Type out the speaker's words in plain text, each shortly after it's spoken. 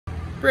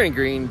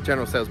Greene,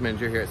 General Sales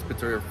Manager here at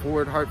Spitzer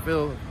Ford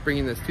Hartville,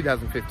 bringing this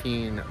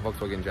 2015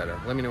 Volkswagen Jetta.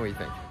 Let me know what you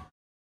think.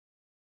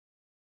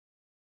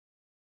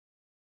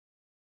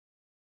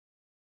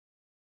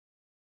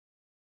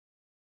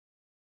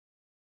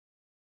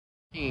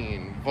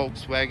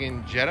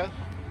 Volkswagen Jetta,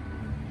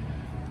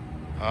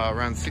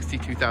 around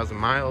 62,000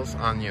 miles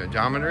on the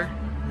odometer.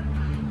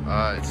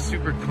 It's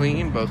super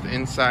clean, both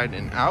inside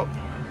and out.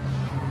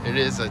 It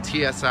is a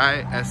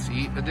TSI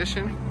SE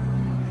edition.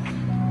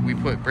 We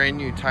put brand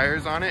new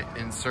tires on it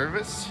in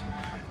service,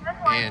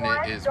 and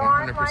it is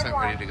 100%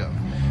 ready to go.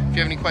 If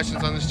you have any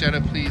questions on this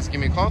Jetta, please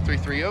give me a call,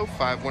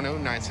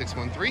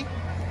 330-510-9613.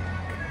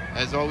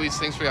 As always,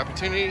 thanks for the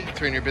opportunity to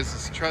turn your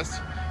business to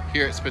trust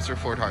here at Spitzer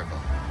Ford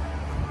Hartville.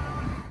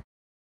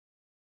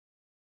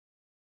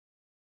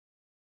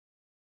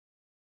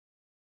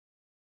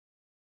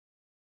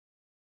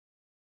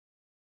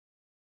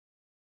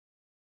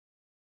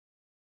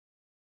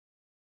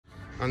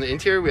 On the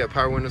interior, we have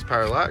power windows,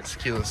 power locks,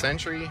 keyless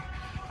entry,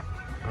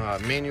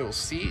 manual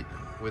seat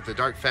with the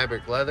dark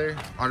fabric leather,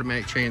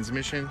 automatic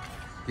transmission.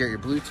 You got your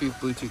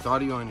Bluetooth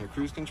audio on your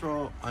cruise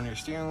control, on your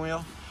steering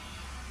wheel,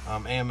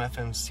 AM,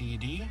 FM,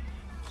 CD,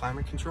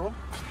 climate control.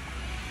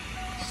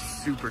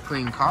 Super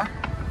clean car.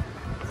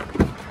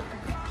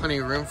 Plenty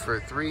of room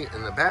for 3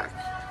 in the back.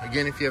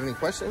 Again, if you have any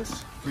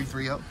questions,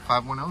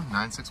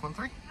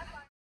 330-510-9613.